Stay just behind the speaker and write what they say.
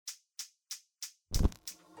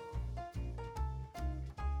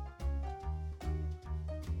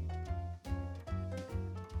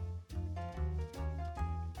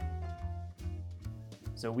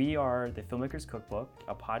So we are the Filmmaker's Cookbook,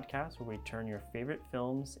 a podcast where we turn your favorite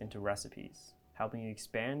films into recipes, helping you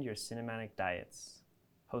expand your cinematic diets.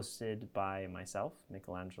 Hosted by myself,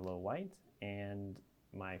 Michelangelo White, and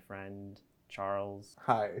my friend Charles.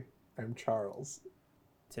 Hi, I'm Charles.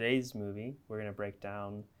 Today's movie, we're going to break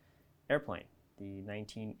down Airplane, the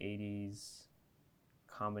 1980s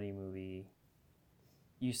comedy movie.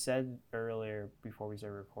 You said earlier before we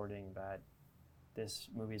started recording that this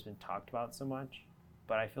movie has been talked about so much,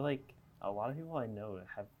 but I feel like a lot of people I know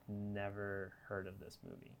have never heard of this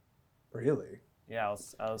movie. Really? Yeah,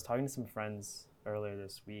 I was talking to some friends earlier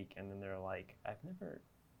this week, and then they're like, I've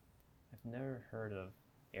never heard of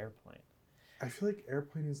Airplane. I feel like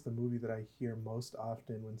Airplane is the movie that I hear most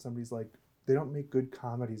often when somebody's like, they don't make good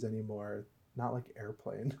comedies anymore, not like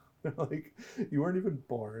Airplane. Like, you weren't even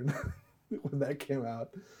born when that came out.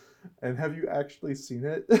 And have you actually seen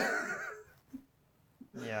it?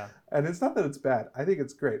 Yeah. And it's not that it's bad. I think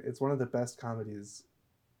it's great. It's one of the best comedies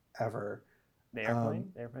ever. The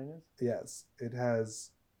Airplane? The Airplane is? Yes. It has,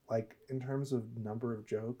 like, in terms of number of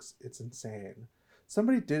jokes, it's insane.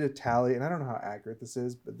 Somebody did a tally, and I don't know how accurate this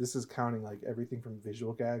is, but this is counting, like, everything from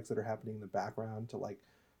visual gags that are happening in the background to, like,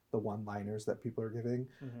 the one-liners that people are giving.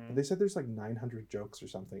 Mm-hmm. And they said there's, like, 900 jokes or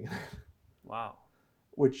something. Wow.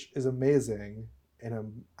 Which is amazing in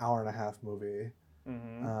an hour-and-a-half movie.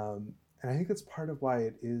 Mm-hmm. And I think that's part of why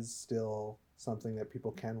it is still something that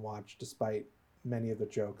people can watch despite many of the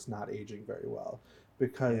jokes not aging very well.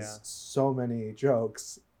 Because so many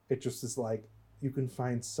jokes, it just is like, you can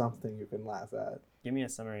find something you can laugh at. Give me a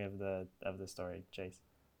summary of the story, Chase.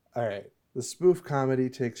 All right. The spoof comedy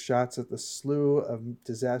takes shots at the slew of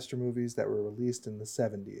disaster movies that were released in the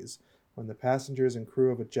 70s. When the passengers and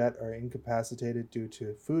crew of a jet are incapacitated due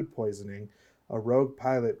to food poisoning, a rogue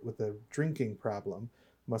pilot with a drinking problem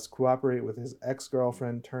must cooperate with his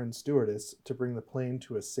ex-girlfriend turned stewardess to bring the plane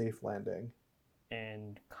to a safe landing.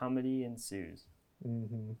 And comedy ensues.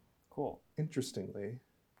 Mm-hmm. Cool. Interestingly,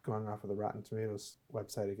 going off of the Rotten Tomatoes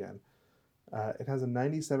website again, it has a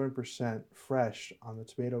 97% fresh on the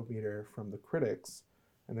tomato meter from the critics,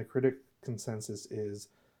 and the critic consensus is,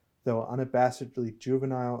 though unabashedly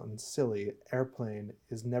juvenile and silly, Airplane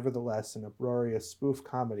is nevertheless an uproarious spoof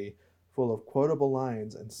comedy full of quotable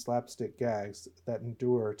lines and slapstick gags that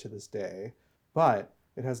endure to this day. But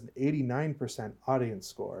it has an 89% audience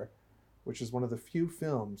score, which is one of the few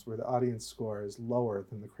films where the audience score is lower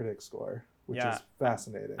than the critic score, which is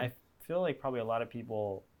fascinating. I feel like probably a lot of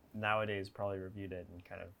people nowadays probably reviewed it and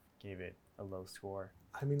kind of gave it a low score.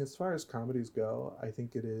 I mean, as far as comedies go, I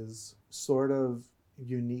think it is sort of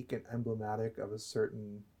unique and emblematic of a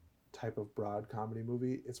certain type of broad comedy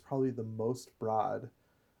movie. It's probably the most broad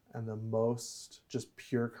and the most just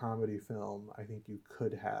pure comedy film I think you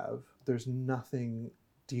could have. There's nothing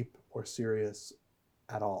deep or serious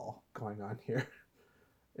at all going on here.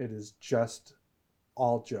 It is just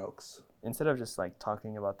all jokes. Instead of just like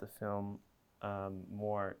talking about the film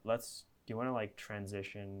more, do you want to like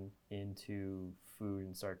transition into food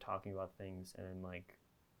and start talking about things and then like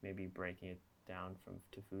maybe breaking it down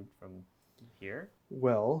to food from here?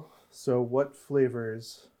 Well, so what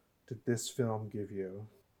flavors did this film give you?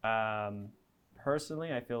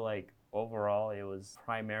 Personally, I feel like overall it was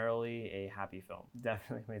primarily a happy film.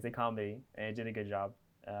 Definitely, it's a comedy, and it did a good job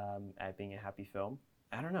at being a happy film.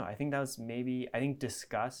 I don't know. I think that was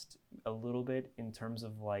discussed a little bit in terms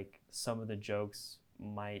of like some of the jokes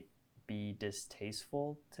might be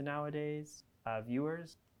distasteful to nowadays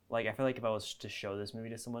viewers. Like I feel like if I was to show this movie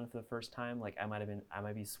to someone for the first time, like I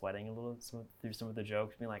might be sweating a little through some of the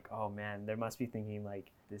jokes, being like, oh man, they must be thinking like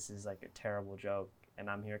this is like a terrible joke. And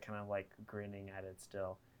I'm here kind of like grinning at it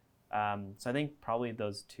still. So I think probably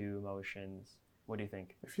those two emotions. What do you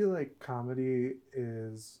think? I feel like comedy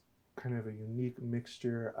is kind of a unique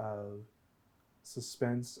mixture of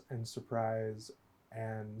suspense and surprise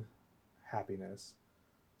and happiness.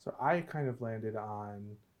 So I kind of landed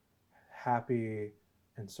on happy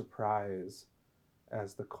and surprise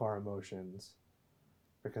as the core emotions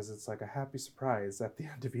because it's like a happy surprise at the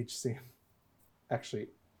end of each scene. Actually,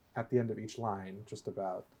 at the end of each line, just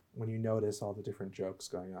about, when you notice all the different jokes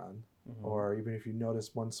going on. Mm-hmm. Or even if you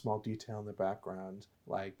notice one small detail in the background,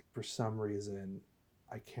 like for some reason,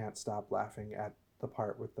 I can't stop laughing at the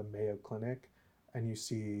part with the Mayo Clinic, and you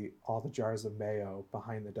see all the jars of mayo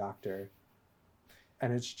behind the doctor,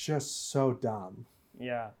 and it's just so dumb.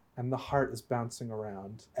 Yeah. And the heart is bouncing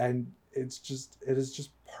around, and it is just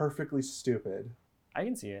perfectly stupid. I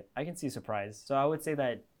can see it. I can see surprise. So I would say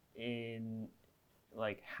that in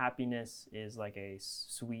like happiness is like a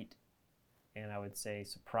sweet, and I would say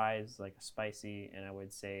surprise like a spicy, and I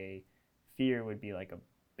would say fear would be like a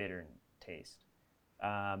bitter taste.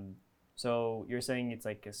 So you're saying it's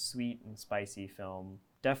like a sweet and spicy film.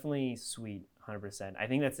 Definitely sweet, 100%. I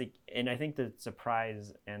think that's like, and I think the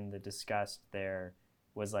surprise and the disgust there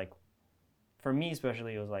was like, for me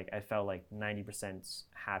especially, it was like I felt like 90%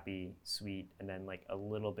 happy, sweet, and then like a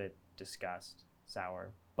little bit disgust,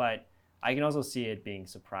 sour. But I can also see it being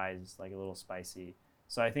surprised, like a little spicy.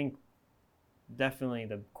 So I think definitely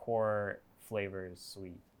the core flavor is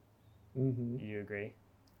sweet. Mm-hmm. Do you agree?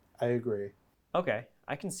 I agree. Okay,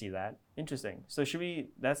 I can see that. Interesting. So should we?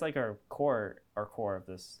 That's like our core of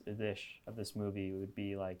this dish of this movie would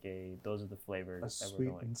be like a. Those are the flavors A that we're sweet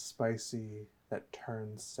going. and spicy that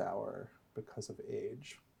turns sour because of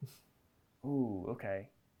age. Ooh, okay.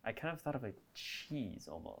 I kind of thought of a cheese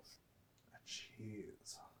almost. A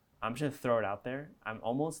cheese. I'm just gonna throw it out there. I'm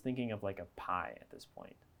almost thinking of like a pie at this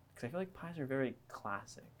point because I feel like pies are very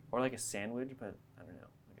classic, or like a sandwich, but I don't know,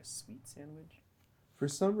 like a sweet sandwich. For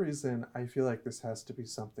some reason, I feel like this has to be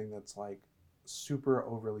something that's like super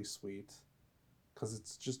overly sweet because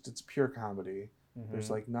it's pure comedy. There's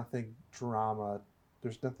Mm-hmm. like nothing drama.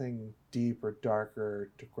 There's nothing deep or darker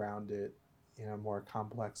to ground it in a more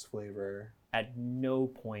complex flavor. At no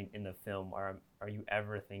point in the film are you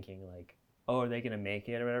ever thinking like, oh, are they gonna make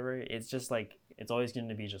it or whatever? It's just like it's always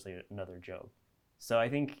gonna be just like another joke. So I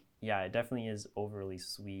think yeah, it definitely is overly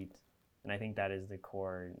sweet, and I think that is the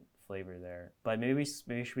core flavor there. But maybe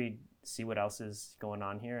should we see what else is going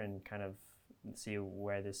on here and kind of see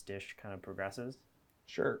where this dish kind of progresses.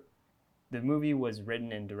 Sure. The movie was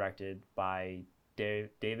written and directed by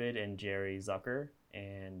David and Jerry Zucker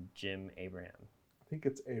and Jim Abraham. I think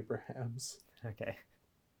it's Abraham's. Okay.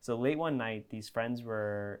 So late one night, these friends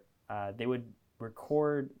were, they would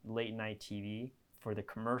record late night TV for the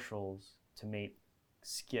commercials to make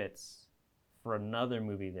skits for another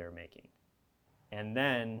movie they were making. And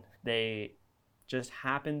then they just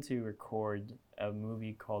happened to record a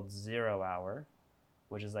movie called 0 Hour,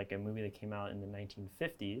 which is like a movie that came out in the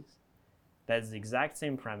 1950s. That is the exact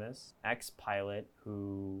same premise. Ex-pilot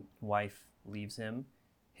who wife leaves him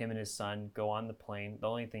and his son go on the plane. The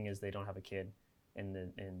only thing is they don't have a kid in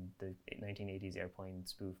the 1980s airplane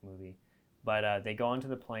spoof movie. But they go onto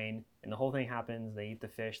the plane, and the whole thing happens. They eat the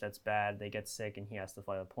fish. That's bad. They get sick, and he has to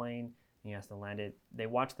fly the plane. And he has to land it. They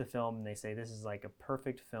watch the film, and they say this is like a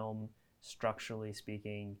perfect film, structurally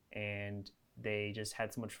speaking, and they just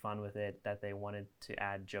had so much fun with it that they wanted to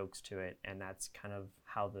add jokes to it, and that's kind of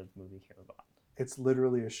how the movie came about. It's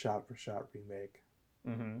literally a shot-for-shot remake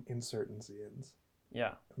Mm-hmm. in certain scenes.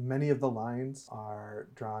 Yeah. Many of the lines are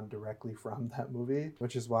drawn directly from that movie,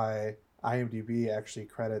 which is why IMDb actually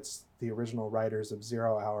credits the original writers of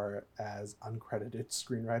 0 Hour as uncredited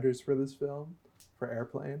screenwriters for this film, for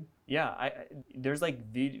Airplane. Yeah, there's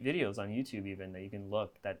like videos on YouTube even that you can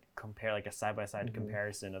look that compare like a side-by-side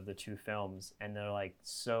comparison of the two films, and they're like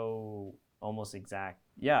so almost exact.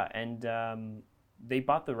 Yeah, and they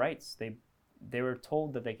bought the rights. They were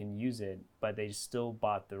told that they can use it, but they still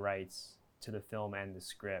bought the rights to the film and the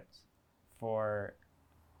script for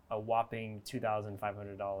a whopping $2,500.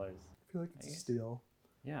 I feel like it's a steal.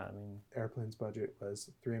 Yeah, I mean, Airplane's budget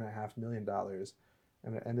was $3.5 million,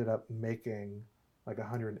 and it ended up making like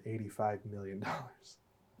 $185 million.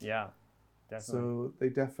 yeah, definitely. So they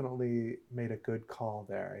definitely made a good call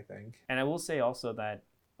there, I think. And I will say also that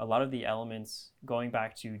a lot of the elements, going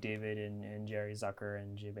back to David and Jerry Zucker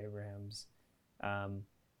and Jim Abrahams,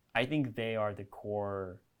 I think they are the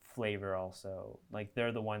core flavor also. Like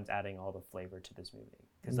they're the ones adding all the flavor to this movie.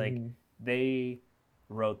 Because like they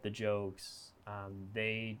wrote the jokes,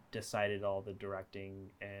 they decided all the directing,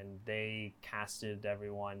 and they casted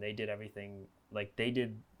everyone. They did everything. Like they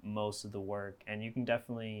did most of the work, and you can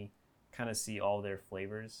definitely kind of see all their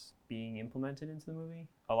flavors being implemented into the movie.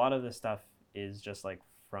 A lot of the stuff is just like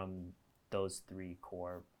from those three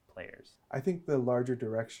core players. I think the larger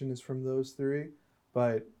direction is from those three,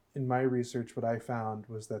 but in my research, what I found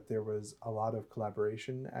was that there was a lot of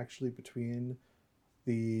collaboration actually between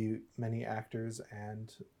the many actors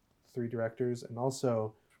and three directors, and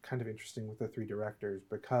also kind of interesting with the three directors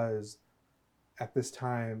because at this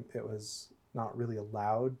time it was not really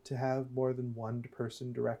allowed to have more than one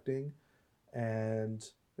person directing, and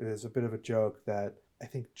there's a bit of a joke that I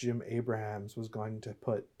think Jim Abrahams was going to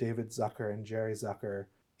put David Zucker and Jerry Zucker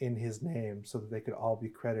in his name so that they could all be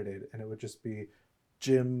credited, and it would just be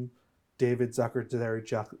Jim, David Zucker,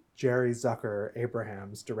 Jerry Zucker,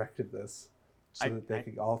 Abrahams directed this so that they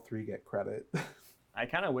could all three get credit. I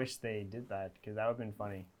kind of wish they did that because that would have been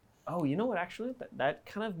funny. Oh, you know what? Actually, that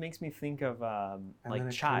kind of makes me think of and like then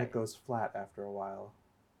it chai. kind of goes flat after a while.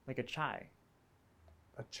 Like a chai.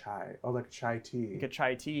 A chai. Oh, like chai tea. Like a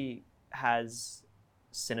chai tea has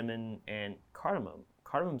cinnamon and cardamom,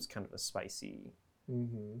 Cardamom's kind of a spicy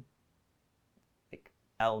Mm-hmm. like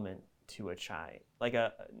element to a chai, like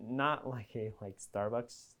a not like a like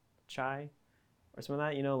Starbucks chai or something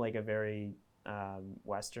like that. Like a very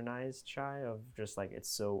westernized chai of just like it's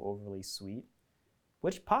so overly sweet,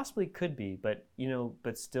 which possibly could be, but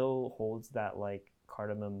but still holds that like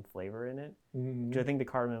cardamom flavor in it. Mm-hmm. Because I think the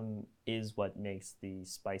cardamom is what makes the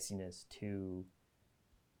spiciness to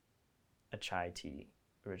a chai tea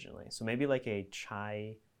originally. So maybe like a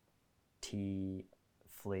chai tea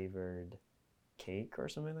flavored cake or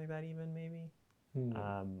something like that, even maybe. Hmm.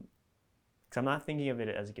 Because I'm not thinking of it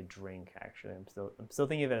as like a drink. Actually, I'm still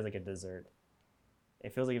thinking of it as like a dessert.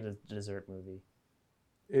 It feels like a dessert movie.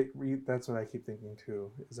 That's what I keep thinking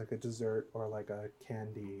too. Is like a dessert or like a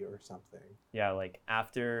candy or something. Yeah, like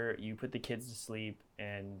after you put the kids to sleep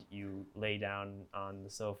and you lay down on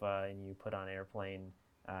the sofa and you put on Airplane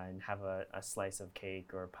and have a slice of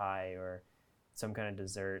cake or pie or some kind of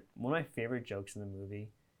dessert. One of my favorite jokes in the movie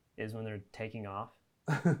is when they're taking off.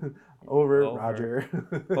 Over, Over. Roger.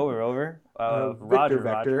 Over. Victor, Roger.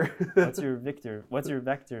 Vector. What's your Victor? What's your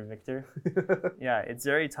vector, Victor? Yeah, it's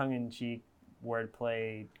very tongue-in-cheek,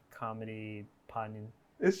 wordplay, comedy, pun.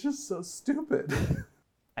 It's just so stupid.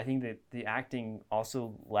 I think that the acting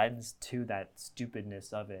also lends to that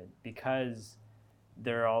stupidness of it because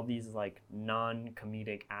there are all these like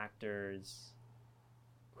non-comedic actors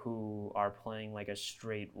who are playing like a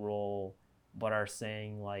straight role but are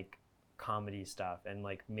saying like comedy stuff and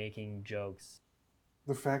like making jokes.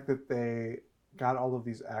 The fact that they got all of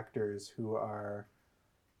these actors who are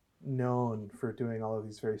known for doing all of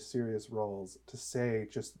these very serious roles to say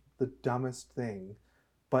just the dumbest thing,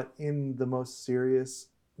 but in the most serious,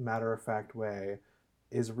 matter-of-fact way,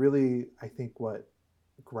 is really, I think, what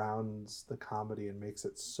grounds the comedy and makes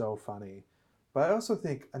it so funny. But I also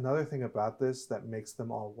think another thing about this that makes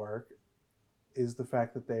them all work is the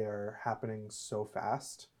fact that they are happening so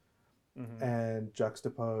fast and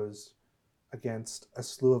juxtaposed against a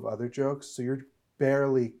slew of other jokes. So you're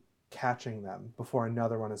barely catching them before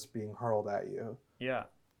another one is being hurled at you. Yeah,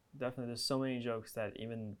 definitely. There's so many jokes that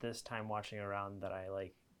even this time watching around that I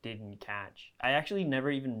like didn't catch. I actually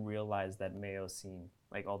never even realized that mayo scene,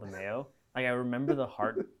 like all the mayo. Like I remember the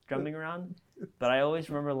heart jumping around, but I always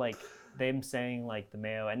remember like them saying like the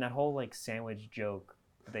mayo and that whole like sandwich joke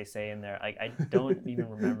they say in there. Like I don't even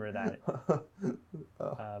remember that.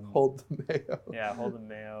 Hold the mayo. Yeah, hold the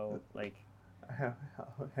mayo. Like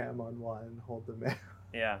ham on one. Hold the mayo.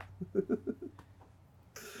 Yeah.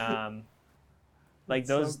 Like It's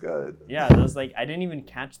those. so good. Yeah, those like I didn't even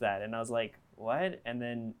catch that, and I was like, what? And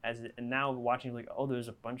then and now watching like, oh, there's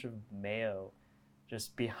a bunch of mayo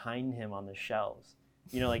just behind him on the shelves.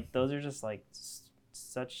 Like those are just like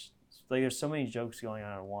such like there's so many jokes going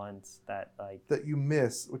on at once that like that you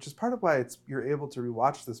miss, which is part of why you're able to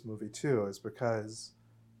rewatch this movie too, is because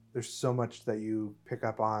there's so much that you pick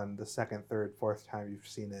up on the second, third, fourth time you've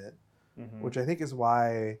seen it, which I think is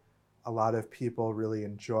why a lot of people really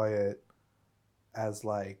enjoy it as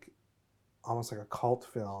like almost like a cult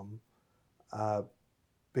film,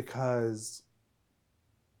 because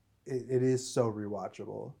it is so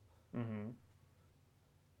rewatchable.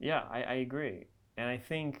 Yeah, I agree. And I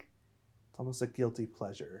think it's almost a guilty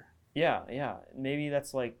pleasure. Yeah. Maybe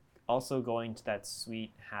that's like also going to that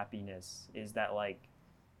sweet happiness is that like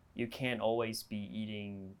you can't always be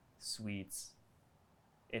eating sweets.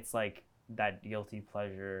 It's like that guilty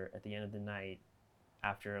pleasure at the end of the night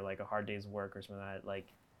after like a hard day's work or something like that,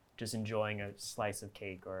 like just enjoying a slice of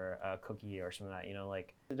cake or a cookie or something like that,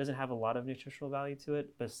 like it doesn't have a lot of nutritional value to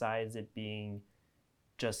it besides it being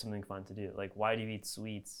just something fun to do. Like why do you eat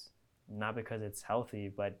sweets? Not because it's healthy,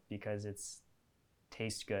 but because it's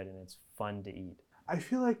tastes good and it's fun to eat. I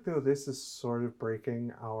feel like though this is sort of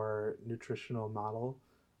breaking our nutritional model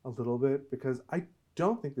a little bit, because I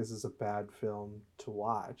don't think this is a bad film to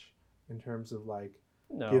watch in terms of like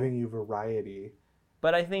giving you variety.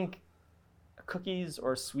 But I think cookies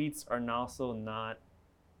or sweets are also not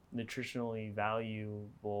nutritionally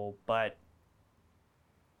valuable, but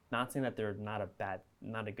not saying that they're not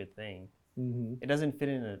a good thing. It doesn't fit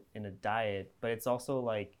in a diet, but it's also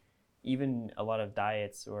like even a lot of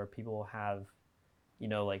diets where people have,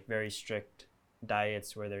 like very strict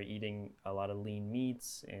diets where they're eating a lot of lean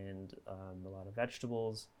meats and a lot of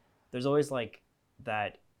vegetables. There's always like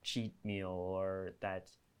that cheat meal or that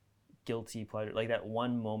guilty pleasure, like that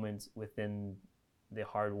one moment within the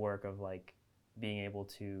hard work of like being able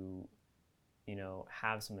to,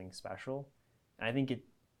 have something special. And I think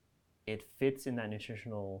it fits in that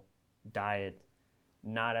nutritional diet,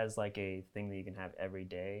 not as like a thing that you can have every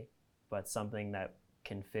day, but something that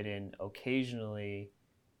can fit in occasionally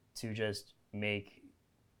to just make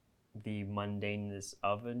the mundaneness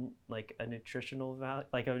of a nutritional value,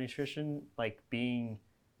 like a nutrition, like being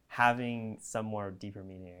having some more deeper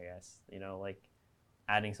meaning, I guess. You know, like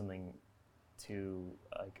adding something to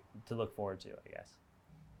to look forward to, I guess.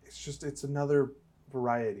 It's another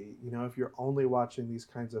variety. You know, if you're only watching these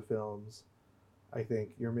kinds of films, I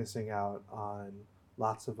think you're missing out on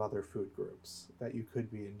lots of other food groups that you could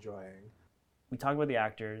be enjoying. We talked about the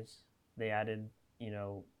actors. They added, you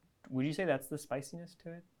know, would you say that's the spiciness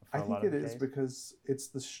to it for I a lot think of it the is taste? because it's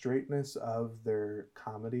the straightness of their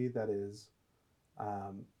comedy that is,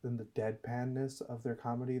 and the deadpanness of their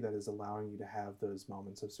comedy that is allowing you to have those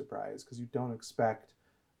moments of surprise because you don't expect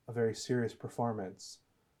a very serious performance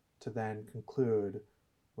to then conclude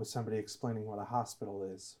with somebody explaining what a hospital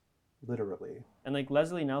is, literally. And like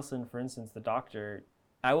Leslie Nelson, for instance, the doctor,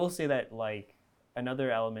 I will say that like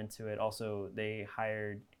another element to it. Also, they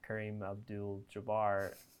hired Kareem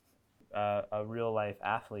Abdul-Jabbar, a real life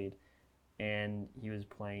athlete, and he was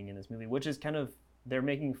playing in this movie, which is kind of they're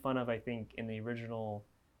making fun of. I think in the original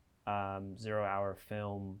 0 Hour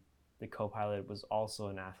film, the co-pilot was also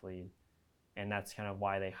an athlete, and that's kind of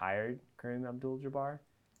why they hired Kareem Abdul-Jabbar.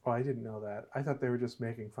 Oh, I didn't know that. I thought they were just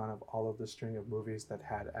making fun of all of the string of movies that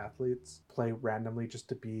had athletes play randomly just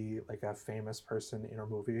to be like a famous person in a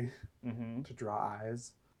movie Mm-hmm. to draw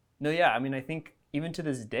eyes. No, yeah, I mean, I think even to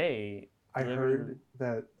this day, I heard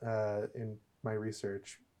that in my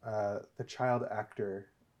research, the child actor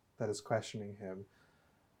that is questioning him,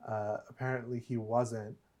 apparently he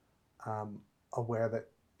wasn't um, aware that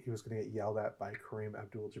he was going to get yelled at by Kareem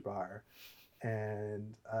Abdul-Jabbar,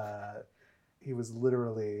 and he was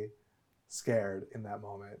literally scared in that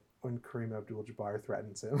moment when Kareem Abdul-Jabbar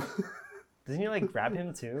threatens him. doesn't he like grab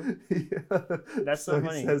him too? Yeah. That's so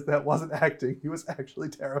funny. He says that wasn't acting. He was actually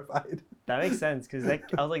terrified. That makes sense because I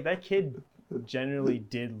was like that kid generally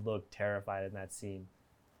did look terrified in that scene.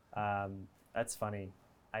 That's funny.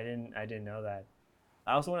 I didn't know that.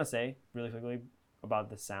 I also want to say really quickly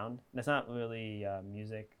about the sound. That's not really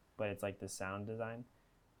music, but it's like the sound design.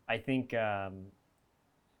 I think.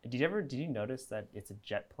 Did you notice that it's a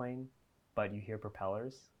jet plane, but you hear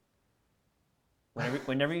propellers?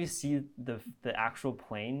 Whenever you see the actual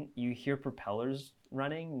plane, you hear propellers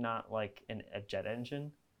running, not like a jet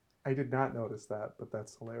engine. I did not notice that, but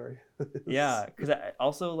that's hilarious. Yeah, because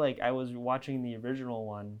also like I was watching the original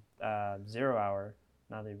one, 0 Hour,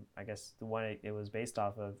 not the I guess the one it was based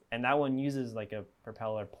off of, and that one uses like a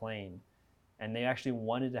propeller plane, and they actually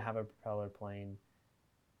wanted to have a propeller plane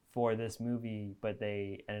for this movie, but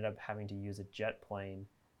they ended up having to use a jet plane,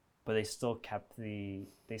 but they still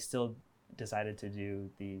decided to do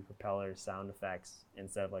the propeller sound effects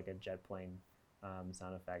instead of like a jet plane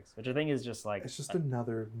sound effects, which I think is just like It's just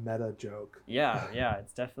another meta joke. yeah,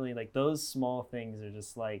 it's definitely like those small things are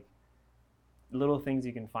just like little things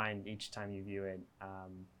you can find each time you view it,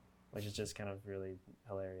 which is just kind of really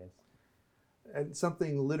hilarious. And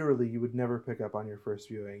something literally you would never pick up on your first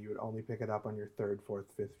viewing. You would only pick it up on your third, fourth,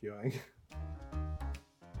 fifth viewing.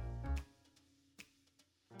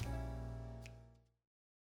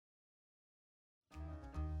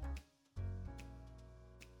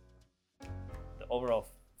 The overall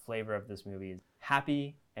flavor of this movie is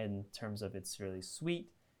happy in terms of it's really sweet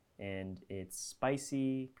and it's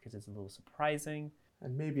spicy because it's a little surprising.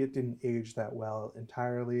 And maybe it didn't age that well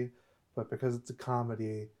entirely, but because it's a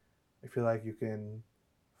comedy, I feel like you can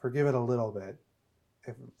forgive it a little bit,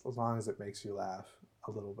 as long as it makes you laugh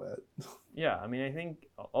a little bit. Yeah, I mean, I think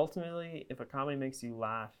ultimately, if a comedy makes you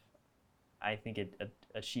laugh, I think it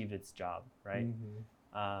achieved its job, right?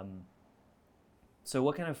 Mm-hmm. So,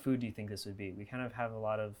 what kind of food do you think this would be? We kind of have a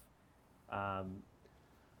lot of. Um,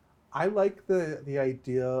 I like the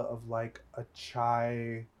idea of like a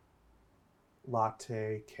chai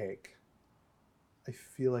latte cake. I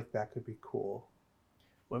feel like that could be cool.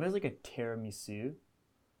 what if it was like a tiramisu,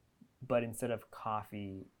 but instead of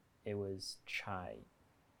coffee, it was chai?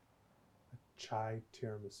 Chai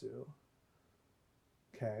tiramisu.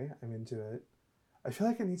 Okay, I'm into it. I feel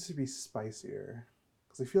like it needs to be spicier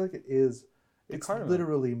because I feel like it is. The It's cardamom.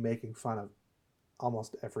 literally making fun of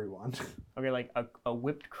almost everyone. Okay, like a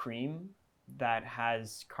whipped cream that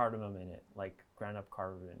has cardamom in it, like ground up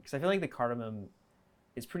cardamom. Because I feel like the cardamom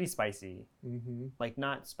is pretty spicy. Mm-hmm. Like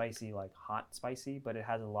not spicy, like hot spicy, but it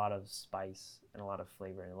has a lot of spice and a lot of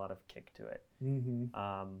flavor and a lot of kick to it. Mm-hmm.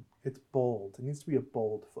 Um, It's bold. It needs to be a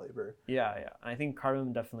bold flavor. yeah, yeah. I think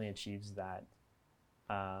cardamom definitely achieves that.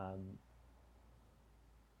 Um,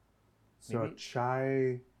 So a maybe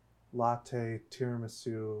chai latte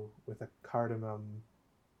tiramisu with a cardamom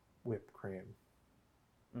whipped cream.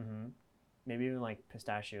 maybe even like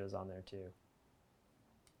pistachios on there too.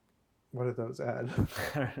 What did those add?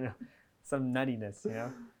 I don't know. Some nuttiness, you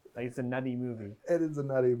know? Like it's a nutty movie. It is a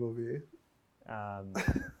nutty movie. Um,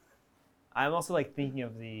 I'm also like thinking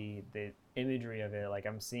of the imagery of it. Like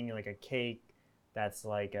I'm seeing like a cake that's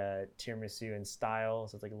like a tiramisu in style,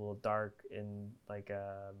 so it's like a little dark and like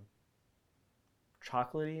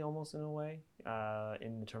chocolatey almost in a way.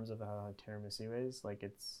 In terms of how tiramisu is, like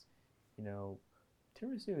it's, you know,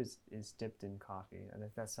 tiramisu is dipped in coffee, and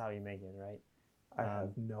that's how you make it, right? I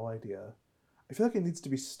have no idea. I feel like it needs to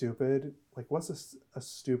be stupid. Like, what's a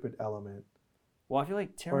stupid element? Well, I feel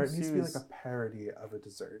like tiramisu Or it needs to be like is a parody of a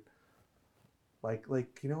dessert. Like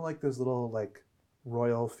you know, like those little like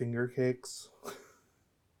royal finger cakes.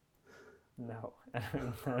 no, I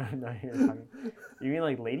don't know what you're talking. You mean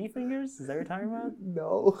like lady fingers? Is that what you're talking about?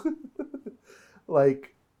 No,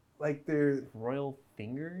 like they're Royal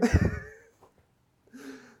fingers?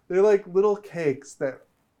 they're like little cakes that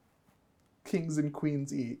kings and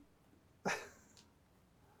queens eat.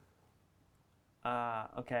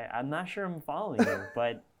 Okay, I'm not sure I'm following you,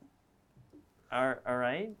 but all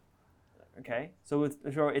right. Okay, so it's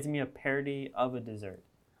gonna be a parody of a dessert.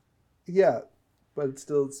 Yeah, but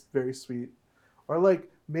it's very sweet. Or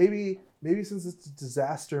like maybe since it's a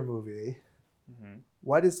disaster movie, Mm-hmm.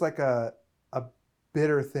 what is like a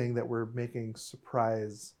bitter thing that we're making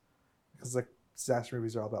surprise? Because like disaster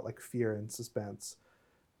movies are all about like fear and suspense.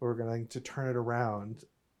 We're going to turn it around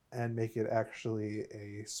and make it actually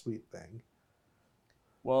a sweet thing.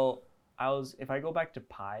 Well, if I go back to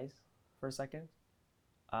pies for a second,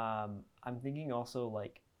 I'm thinking also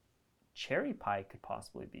like cherry pie could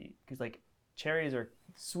possibly be because like cherries are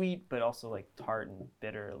sweet but also like tart and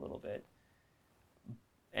bitter a little bit,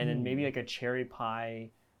 and then maybe like a cherry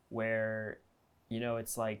pie where, you know,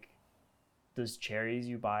 it's like those cherries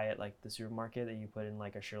you buy at like the supermarket that you put in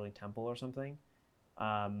like a Shirley Temple or something.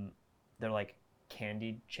 They're like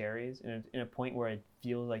candied cherries in a point where it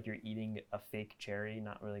feels like you're eating a fake cherry,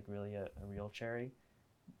 not really a real cherry.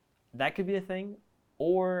 That could be a thing,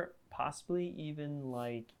 or possibly even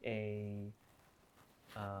like a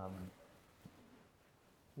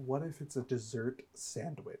What if it's a dessert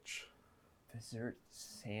sandwich? dessert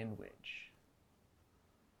sandwich.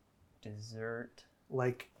 Dessert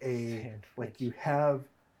Like sandwich. like you have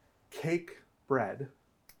cake bread.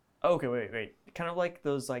 Oh, okay, wait. Kind of like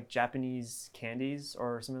those like Japanese candies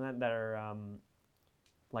or something that are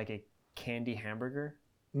like a candy hamburger.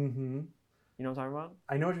 Mm-hmm. You know what I'm talking about?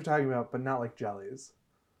 I know what you're talking about, but not like jellies.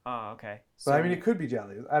 Oh, okay. But So I mean, it could be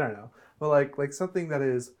jellies. I don't know. But like something that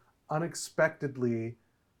is unexpectedly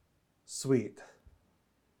sweet,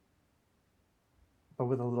 but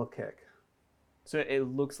with a little kick. so it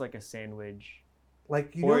looks like a sandwich,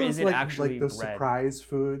 Like you or know is those it actually like those bread? surprise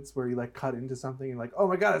foods where you like cut into something and like, oh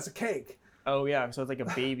my god, it's a cake. Oh yeah, so it's like a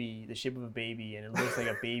baby, the shape of a baby, and it looks like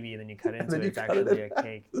a baby, and then you cut And into then it. you It's cut it actually in a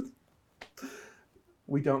cake.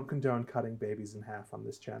 We don't condone cutting babies in half on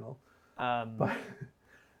this channel, Um,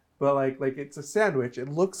 but like it's a sandwich. It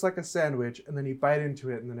looks like a sandwich, and then you bite into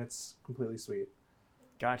it, and then it's completely sweet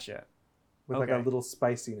gotcha. with like a Okay. little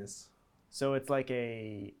spiciness. So it's like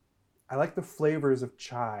a I like the flavors of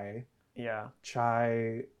chai yeah.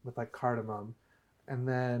 with like cardamom, and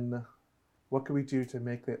then what could we do to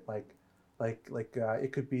make it like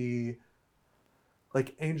it could be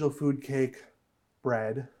like angel food cake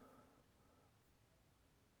bread,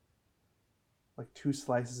 like 2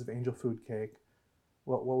 slices of angel food cake.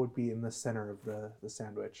 What would be in the center of the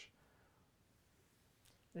sandwich?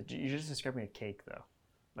 You're just describing a cake though.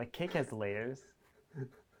 Like cake has layers.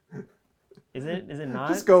 Is it? Is it not?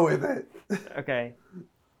 Just go with it. Okay.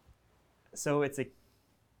 So it's a.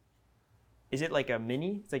 Is it like a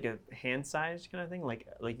mini? It's like a hand-sized kind of thing, like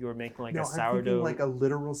you were making like No, a I'm sourdough. thinking like a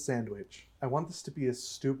literal sandwich. I want this to be as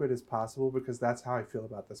stupid as possible because that's how I feel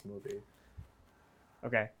about this movie.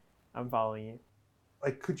 Okay, I'm following you.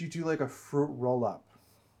 Like, could you do like a fruit roll-up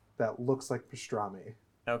that looks like pastrami?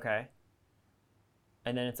 Okay.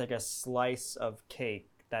 And then it's like a slice of cake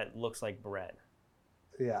that looks like bread.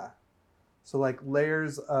 Yeah. So like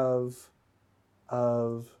layers of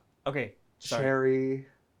Okay, sorry. cherry.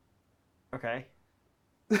 Okay.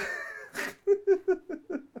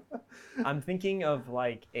 I'm thinking of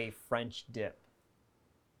like a French dip.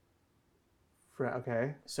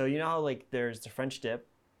 Okay. So you know how like there's the French dip,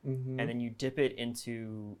 Mm-hmm. and then you dip it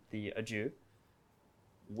into the au jus,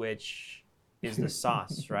 which is the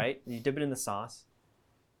sauce, right? You dip it in the sauce,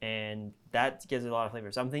 and that gives it a lot of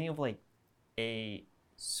flavor. So I'm thinking of like a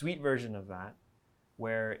sweet version of that,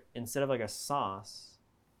 where instead of like a sauce,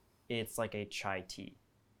 it's like a chai tea.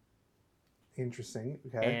 Interesting.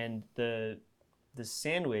 Okay. And the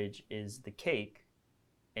sandwich is the cake,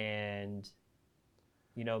 and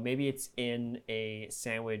maybe it's in a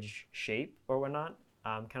sandwich shape or whatnot.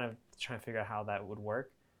 Kind of trying to figure out how that would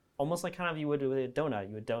work. Almost like kind of you would with a donut.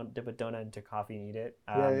 You would dip a donut into coffee and eat it.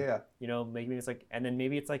 Maybe it's like, and then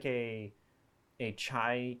maybe it's like a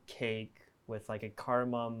chai cake with like a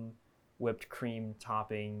cardamom whipped cream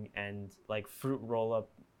topping and like fruit roll up,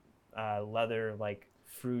 leather like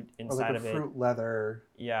fruit inside of it. Fruit leather.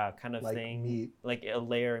 Yeah, kind of like thing. Meat. Like a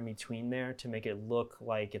layer in between there to make it look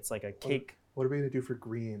like it's like a cake. What are we gonna do for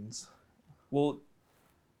greens? Well,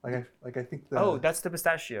 I think that's the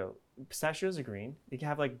pistachio. Pistachios are green. You can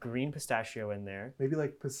have like green pistachio in there. Maybe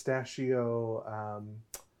like pistachio.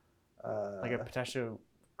 Like a pistachio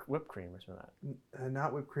whipped cream or something like that.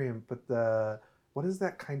 Not whipped cream, but what is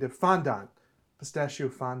that kind of fondant? Pistachio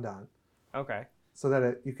fondant. Okay. So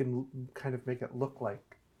that you can kind of make it look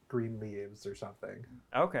like green leaves or something.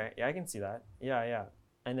 Okay, yeah, I can see that. Yeah.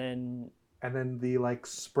 And then the like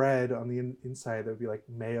spread on the inside, that would be like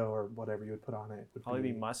mayo or whatever you would put on it. Would probably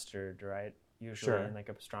be mustard, right? Usually Sure. in like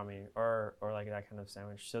a pastrami or like that kind of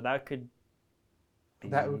sandwich. So that could be...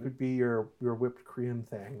 That could be your whipped cream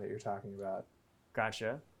thing that you're talking about.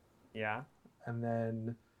 Gotcha. Yeah. And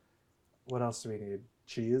then what else do we need?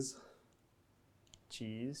 Cheese.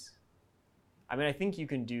 I mean, I think you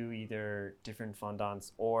can do either different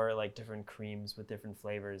fondants or like different creams with different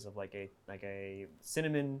flavors of like a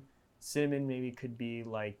cinnamon. Cinnamon maybe could be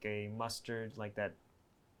like a mustard, like that,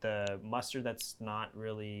 the mustard that's not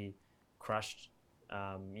really crushed.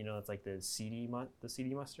 It's like the seedy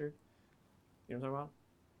mustard. You know what I'm talking about?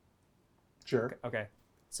 Sure. Okay.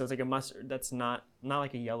 So it's like a mustard that's not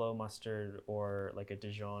like a yellow mustard or like a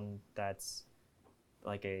Dijon that's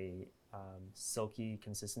like a silky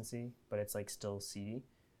consistency, but it's like still seedy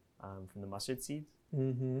from the mustard seeds.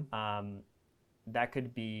 Mm-hmm. That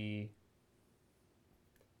could be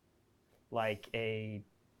like a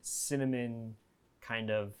cinnamon kind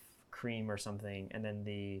of cream or something, and then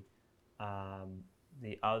the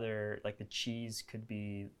other, like the cheese, could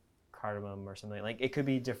be cardamom or something. Like it could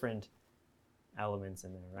be different elements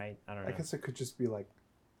in there, right? I don't know. I guess it could just be like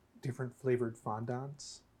different flavored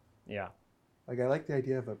fondants. Yeah. Like I like the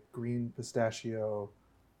idea of a green pistachio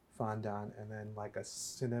fondant and then like a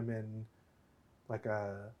cinnamon, like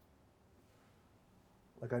a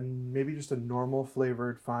maybe just a normal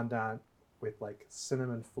flavored fondant with like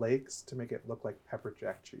cinnamon flakes to make it look like pepper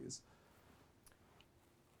jack cheese.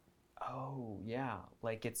 Oh yeah,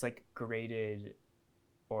 like it's like grated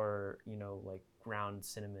or like ground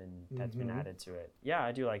cinnamon that's been added to it. Yeah,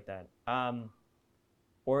 I do like that.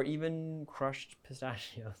 Or even crushed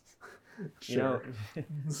pistachios. Sure.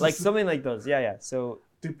 Like something like those. Yeah. So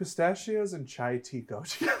do pistachios and chai tea go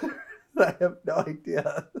together? I have no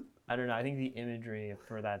idea. I don't know. I think the imagery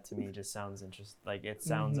for that to me just sounds interesting. Like it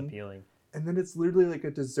sounds appealing. And then it's literally like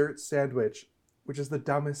a dessert sandwich, which is the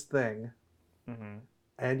dumbest thing. Mm-hmm.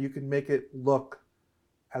 And you can make it look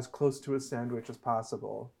as close to a sandwich as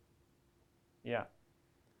possible. Yeah.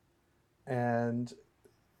 And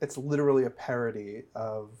it's literally a parody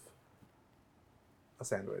of a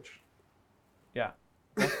sandwich. Yeah,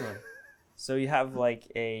 definitely. So you have like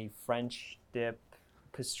a French dip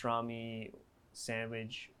pastrami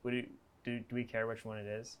sandwich. Do we care which one it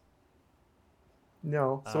is?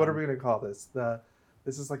 No. So what are we going to call this?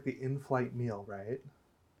 This is like the in-flight meal, right?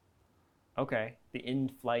 Okay. The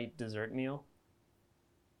in-flight dessert meal?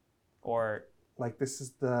 Or... like this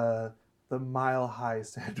is the Mile High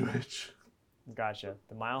sandwich. Gotcha.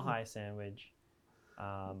 The Mile High sandwich.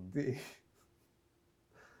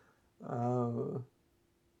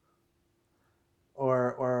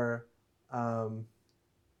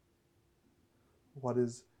 What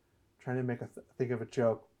is, trying to think of a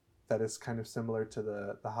joke that is kind of similar to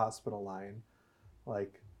the hospital line,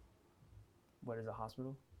 like, what is a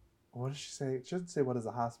hospital? What did she say? She doesn't say what is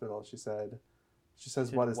a hospital. She says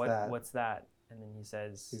what is that? What's that? And then he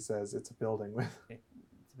says it's a building with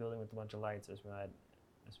it's a building with a bunch of lights or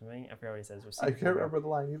something. I forgot what he says. I can't remember the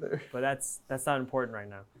line either. But that's not important right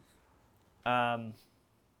now.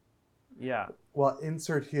 Yeah. Well,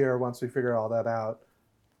 insert here once we figure all that out.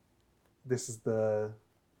 This is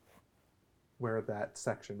where that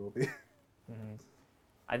section will be. Mm-hmm.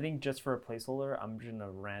 I think just for a placeholder, I'm just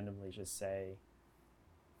gonna randomly just say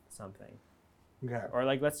something. Okay. Or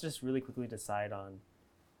like, let's just really quickly decide on.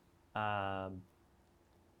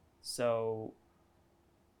 So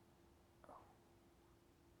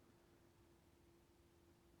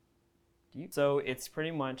it's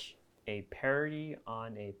pretty much a parody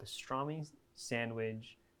on a pastrami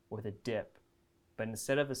sandwich with a dip, but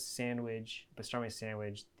instead of a pastrami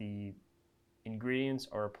sandwich, the ingredients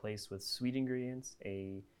are replaced with sweet ingredients,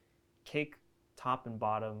 a cake top and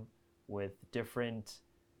bottom with different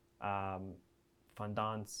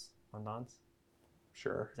fondants. Fondants?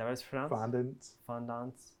 Sure. Is that what it's pronounced? Fondants.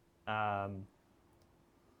 Fondants.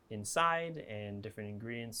 Inside, and different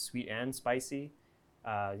ingredients, sweet and spicy.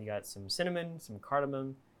 You got some cinnamon, some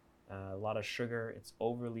cardamom, a lot of sugar. It's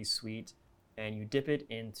overly sweet, and you dip it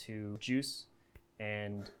into juice,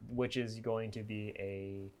 and which is going to be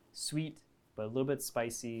a sweet but a little bit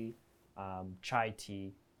spicy chai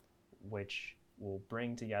tea, which will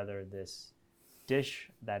bring together this dish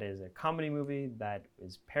that is a comedy movie that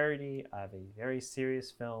is parody of a very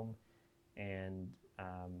serious film. And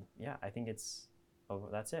yeah, I think it's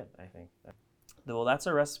that's it. I think well, that's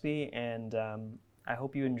a recipe, and I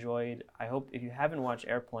hope you enjoyed. I hope if you haven't watched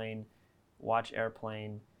Airplane, watch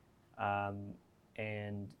Airplane.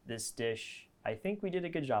 And this dish, I think we did a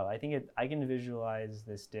good job. I think I can visualize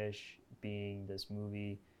this dish being this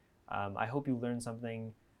movie. I hope you learned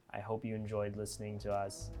something. I hope you enjoyed listening to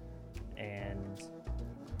us. And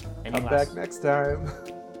come back next time.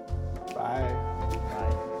 Bye.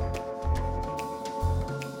 Bye.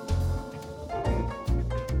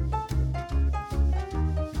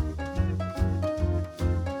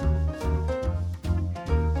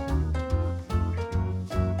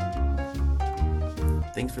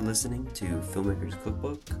 Thanks for listening to Filmmaker's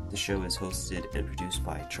Cookbook. The show is hosted and produced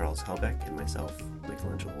by Charles Helbeck and myself,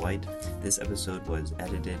 Michelangelo White. This episode was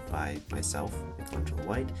edited by myself, Michelangelo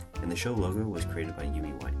White, and the show logo was created by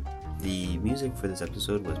Yumi White. The music for this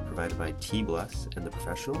episode was provided by T. Bless and The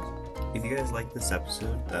Professionals. If you guys like this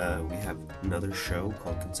episode, we have another show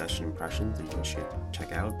called Concession Impressions that you can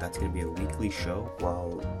check out. That's going to be a weekly show,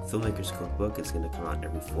 while Filmmaker's Cookbook is going to come out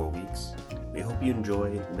every 4 weeks. We hope you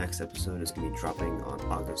enjoy. The next episode is going to be dropping on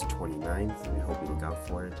August 29th, and we hope you look out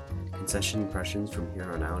for it. Concession Impressions from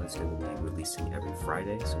here on out is going to be releasing every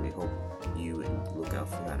Friday, so we hope you look out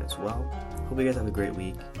for that as well. Hope you guys have a great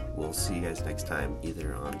week. We'll see you guys next time,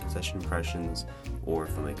 either on Concession Impressions or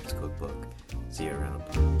Filmmaker's Cookbook. See you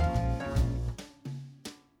around.